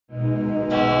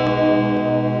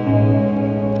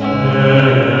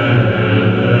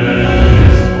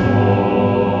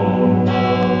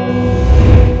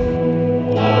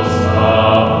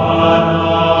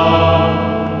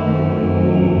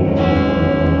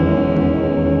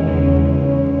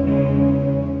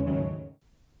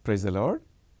Praise the Lord.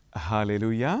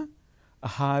 Hallelujah.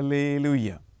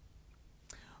 Hallelujah.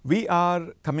 We are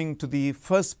coming to the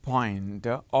first point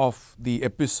of the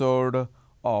episode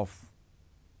of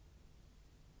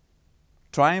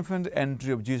triumphant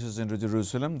entry of Jesus into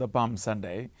Jerusalem, the Palm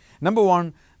Sunday. Number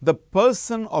one, the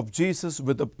person of Jesus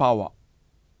with the power.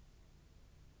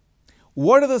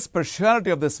 What is the speciality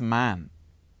of this man?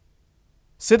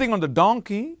 Sitting on the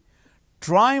donkey,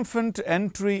 triumphant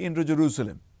entry into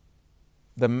Jerusalem.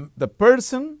 The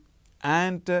person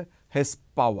and his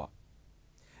power.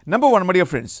 Number one, my dear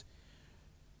friends,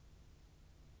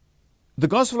 the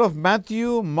Gospel of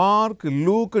Matthew, Mark,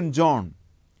 Luke and John,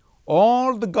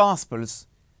 all the Gospels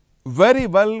very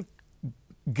well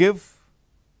give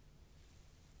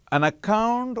an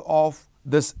account of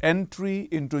this entry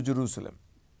into Jerusalem.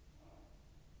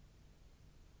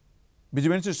 Which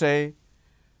means to say,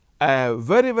 a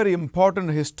very, very important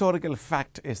historical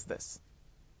fact is this.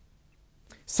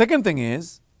 Second thing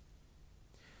is,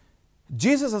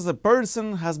 Jesus as a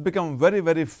person has become very,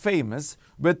 very famous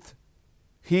with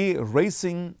he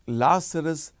raising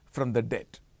Lazarus from the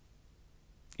dead.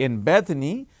 In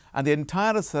Bethany and the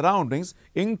entire surroundings,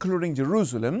 including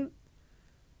Jerusalem,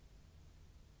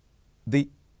 the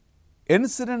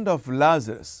incident of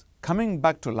Lazarus coming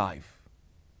back to life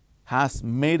has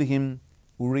made him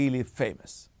really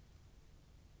famous.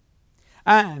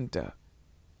 And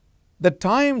the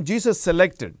time Jesus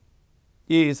selected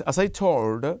is, as I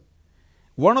told,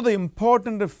 one of the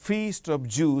important feasts of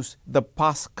Jews, the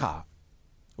Pascha,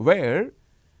 where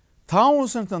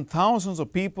thousands and thousands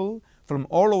of people from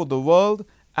all over the world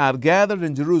are gathered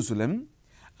in Jerusalem,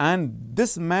 and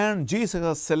this man Jesus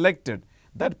has selected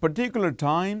that particular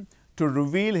time to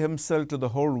reveal himself to the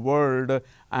whole world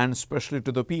and especially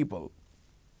to the people.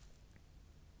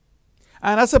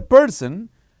 And as a person,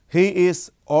 he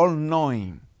is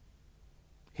all-knowing.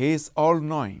 He is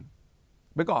all-knowing.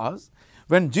 Because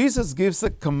when Jesus gives a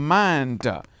command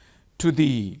to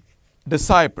the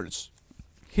disciples,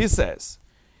 he says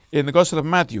in the Gospel of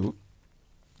Matthew,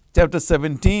 chapter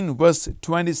 17, verse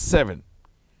 27,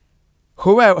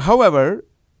 however,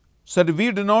 so that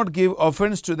we do not give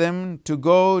offense to them to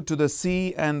go to the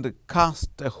sea and cast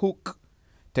a hook,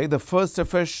 take the first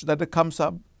fish that comes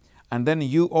up, and then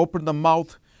you open the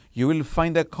mouth, you will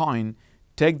find a coin,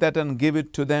 take that and give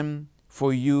it to them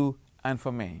for you and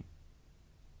for me.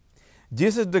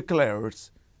 Jesus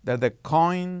declares that the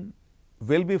coin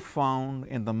will be found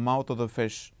in the mouth of the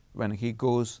fish when he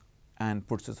goes and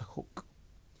puts his hook.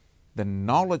 The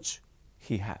knowledge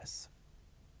he has.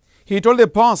 He told the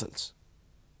apostles,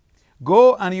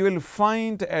 go and you will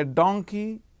find a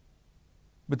donkey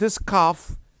with his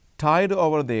calf tied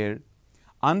over there,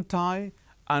 untie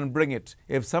and bring it.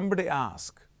 If somebody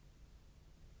asks,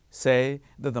 say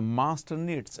that the master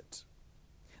needs it.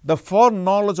 The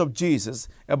foreknowledge of Jesus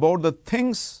about the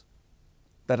things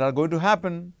that are going to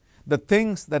happen, the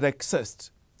things that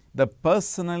exist, the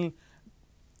personal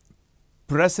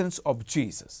presence of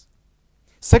Jesus.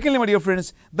 Secondly, my dear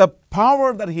friends, the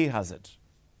power that he has it.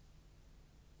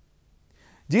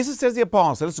 Jesus says to the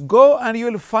apostles, go and you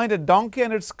will find a donkey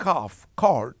and its calf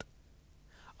called.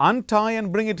 Untie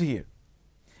and bring it here.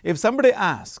 If somebody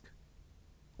asks,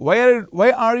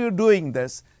 why are you doing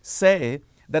this? Say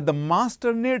that the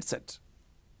master needs it.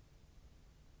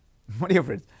 My dear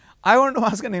friends, I want to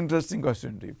ask an interesting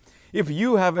question to you. If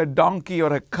you have a donkey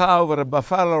or a cow or a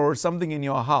buffalo or something in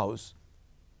your house,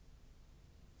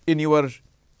 in your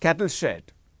cattle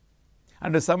shed,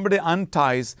 and somebody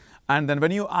unties, and then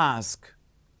when you ask,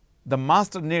 the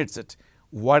master needs it,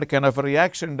 what kind of a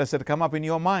reaction does it come up in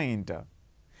your mind?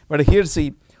 But here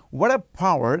see, what a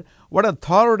power, what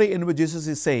authority in which Jesus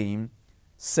is saying,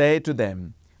 say to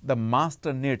them, the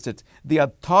master needs it, the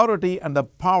authority and the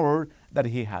power that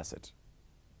he has it.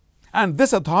 And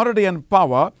this authority and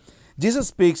power, Jesus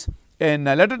speaks in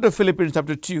a letter to Philippians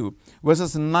chapter 2,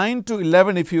 verses 9 to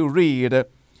 11, if you read,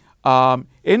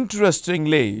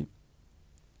 interestingly,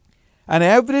 and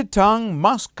every tongue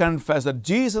must confess that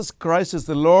Jesus Christ is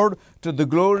the Lord to the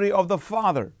glory of the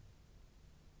Father.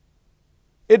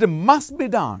 It must be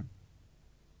done.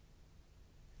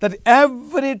 That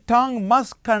every tongue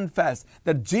must confess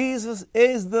that Jesus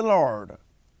is the Lord.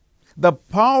 The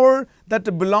power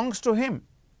that belongs to him.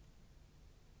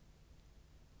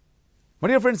 My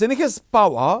dear friends, in his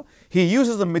power, he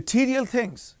uses the material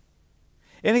things.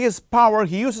 In his power,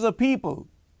 he uses the people.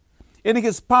 In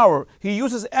his power, he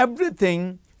uses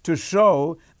everything to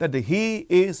show that he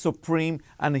is supreme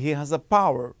and he has a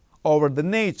power over the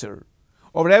nature,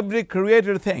 over every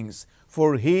created things,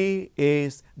 for he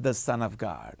is the Son of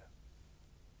God.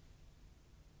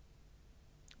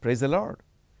 Praise the Lord.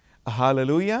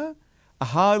 Hallelujah.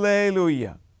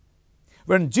 Hallelujah.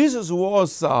 When Jesus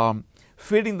was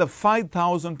feeding the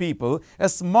 5,000 people, a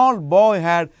small boy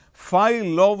had 5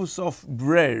 loaves of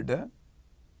bread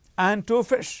and 2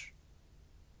 fish.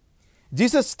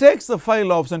 Jesus takes the 5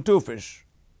 loaves and 2 fish,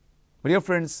 dear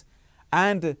friends,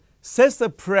 and says the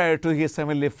prayer to his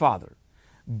heavenly Father,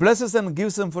 blesses and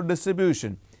gives them for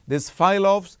distribution. These 5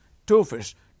 loaves, 2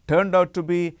 fish turned out to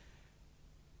be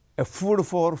a food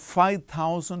for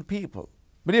 5,000 people.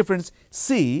 But dear friends,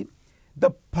 see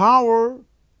the power,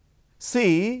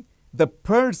 see the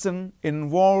person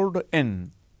involved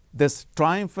in this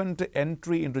triumphant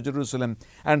entry into Jerusalem.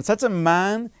 And such a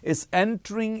man is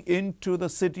entering into the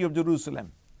city of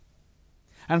Jerusalem.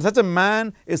 And such a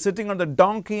man is sitting on the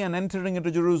donkey and entering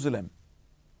into Jerusalem.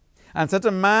 And such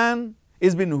a man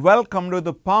is being welcomed with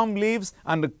the palm leaves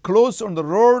and clothes on the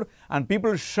road, and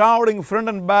people shouting front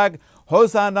and back,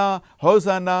 Hosanna,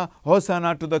 Hosanna,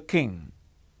 Hosanna to the King.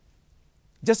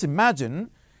 Just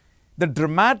imagine the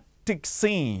dramatic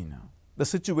scene, the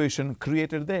situation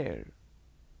created there.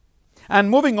 And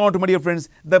moving on to, my dear friends,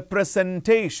 the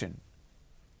presentation.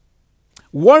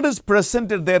 What is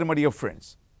presented there, my dear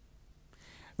friends?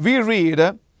 We read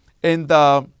in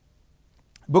the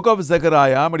book of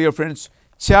Zechariah, my dear friends,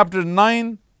 chapter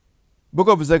 9, book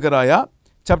of Zechariah,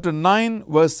 chapter 9,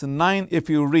 verse 9, if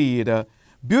you read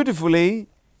beautifully,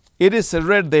 it is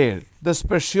read there, the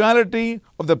speciality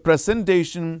of the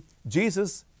presentation,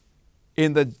 Jesus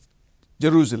in the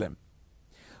Jerusalem.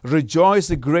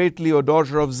 Rejoice greatly, O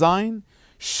daughter of Zion.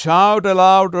 Shout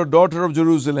aloud, O daughter of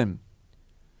Jerusalem.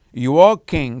 Your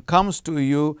king comes to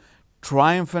you,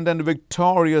 triumphant and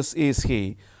victorious is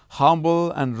he,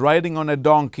 humble and riding on a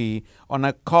donkey, on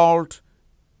a colt,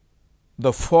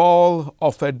 the foal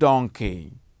of a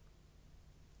donkey.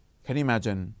 Can you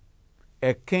imagine?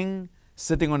 A king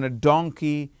sitting on a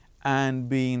donkey and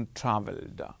being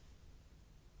traveled.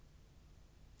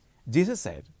 Jesus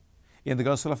said in the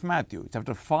Gospel of Matthew,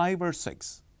 chapter 5, verse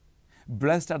 6,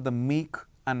 blessed are the meek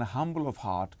and humble of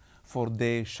heart, for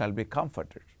they shall be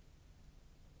comforted.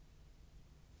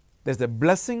 There's a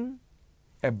blessing,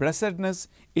 a blessedness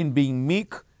in being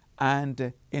meek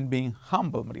and in being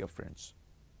humble, my dear friends.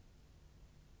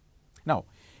 Now,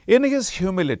 in his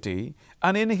humility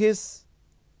and in his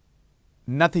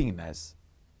nothingness,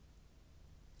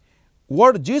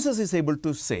 what Jesus is able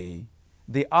to say,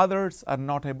 the others are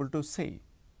not able to say.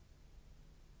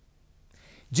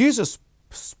 Jesus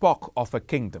spoke of a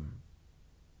kingdom.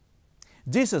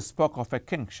 Jesus spoke of a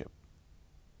kingship.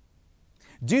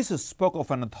 Jesus spoke of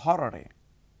an authority.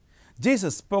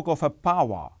 Jesus spoke of a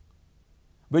power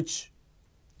which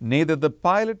neither the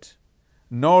Pilate,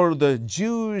 nor the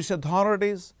Jewish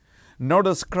authorities, nor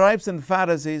the scribes and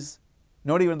Pharisees,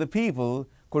 not even the people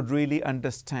could really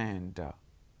understand.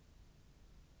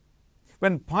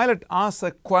 When Pilate asked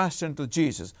a question to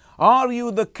Jesus, are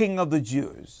you the king of the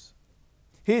Jews?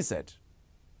 He said,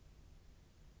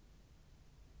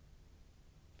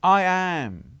 I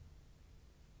am.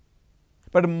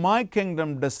 But my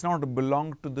kingdom does not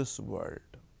belong to this world.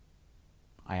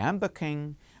 I am the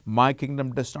king. My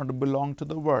kingdom does not belong to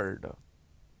the world.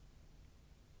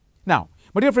 Now,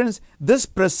 my dear friends, this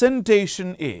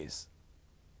presentation is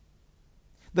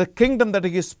the kingdom that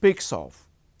he speaks of.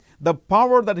 The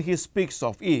power that he speaks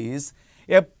of is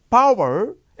a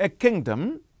power, a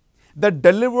kingdom that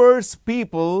delivers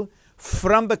people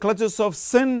from the clutches of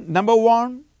sin, number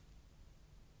one,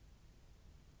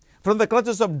 from the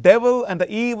clutches of devil and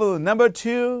the evil, number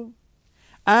two,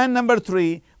 and number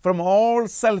three, from all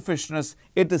selfishness,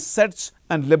 it sets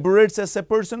and liberates as a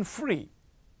person free.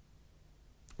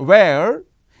 Where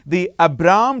the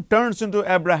Abraham turns into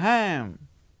Abraham,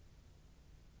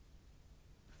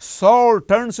 Saul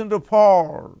turns into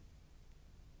Paul,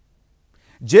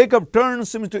 Jacob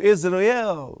turns him into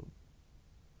Israel.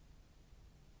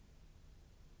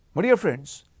 My dear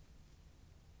friends,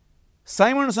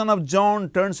 Simon, son of John,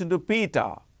 turns into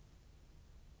Peter.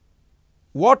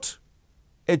 What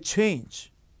a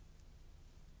change.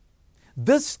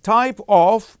 This type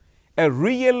of a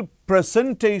real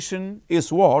presentation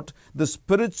is what the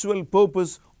spiritual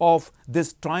purpose of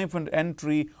this triumphant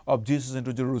entry of Jesus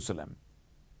into Jerusalem.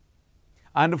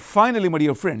 And finally, my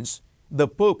dear friends, the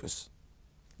purpose.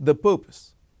 The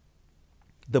purpose.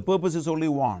 The purpose is only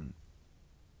one.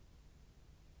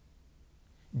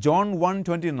 John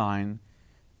 1:29,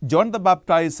 John the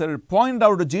Baptizer pointed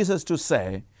out to Jesus to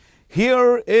say,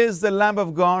 here is the Lamb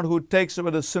of God who takes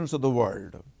away the sins of the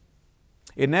world.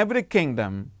 In every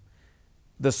kingdom,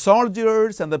 the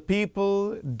soldiers and the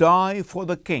people die for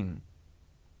the king.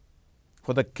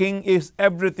 For the king is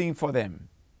everything for them.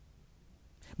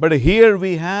 But here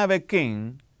we have a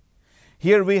king.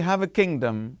 Here we have a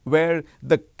kingdom where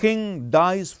the king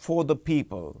dies for the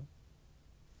people.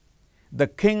 The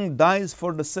king dies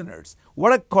for the sinners.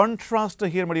 What a contrast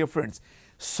here, my dear friends.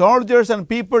 Soldiers and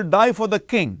people die for the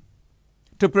king,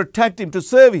 to protect him, to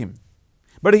serve him.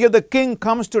 But here the king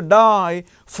comes to die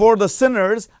for the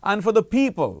sinners and for the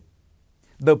people.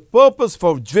 The purpose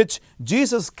for which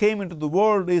Jesus came into the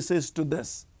world is to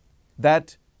this,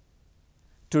 that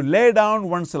to lay down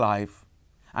one's life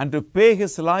and to pay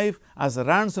his life as a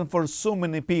ransom for so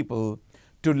many people,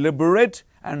 to liberate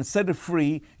and set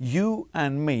free you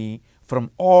and me from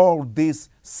all these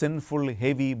sinful,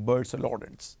 heavy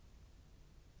burdens.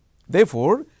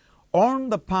 Therefore, on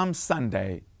the Palm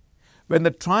Sunday, when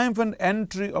the triumphant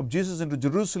entry of Jesus into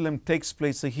Jerusalem takes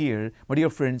place here, my dear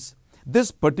friends,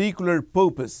 this particular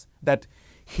purpose that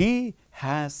he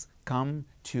has come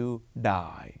to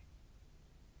die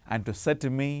and to set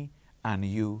me and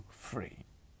you free.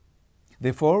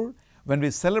 Therefore, when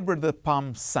we celebrate the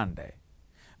Palm Sunday,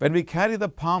 when we carry the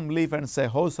palm leaf and say,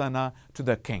 Hosanna to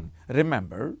the King,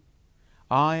 remember,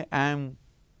 I am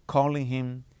calling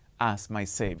him as my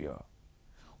Savior,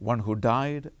 one who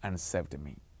died and saved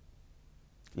me.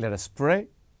 Let us pray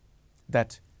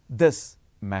that this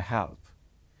may help,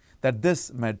 that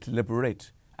this may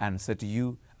liberate and set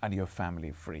you and your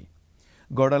family free.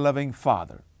 God, a loving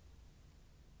Father,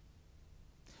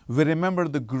 we remember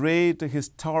the great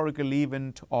historical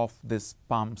event of this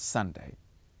Palm Sunday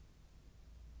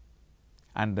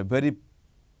and the very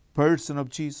person of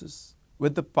Jesus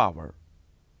with the power,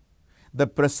 the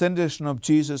presentation of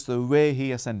Jesus, the way he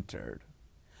has entered,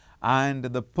 and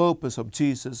the purpose of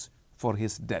Jesus for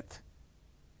his death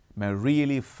may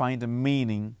really find a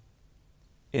meaning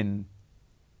in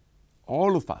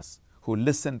all of us who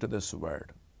listen to this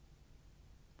word.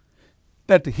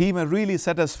 That he may really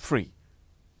set us free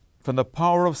from the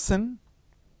power of sin,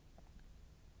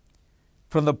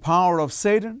 from the power of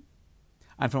Satan,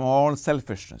 and from all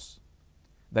selfishness.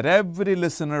 That every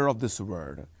listener of this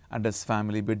word and his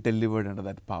family be delivered under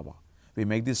that power. We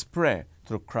make this prayer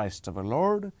through Christ our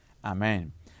Lord.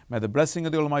 Amen. May the blessing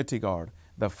of the Almighty God,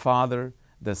 the Father,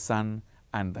 the Son,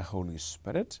 and the Holy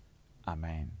Spirit.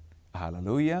 Amen.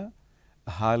 Hallelujah.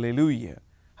 Hallelujah.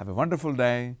 Have a wonderful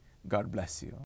day. God bless you.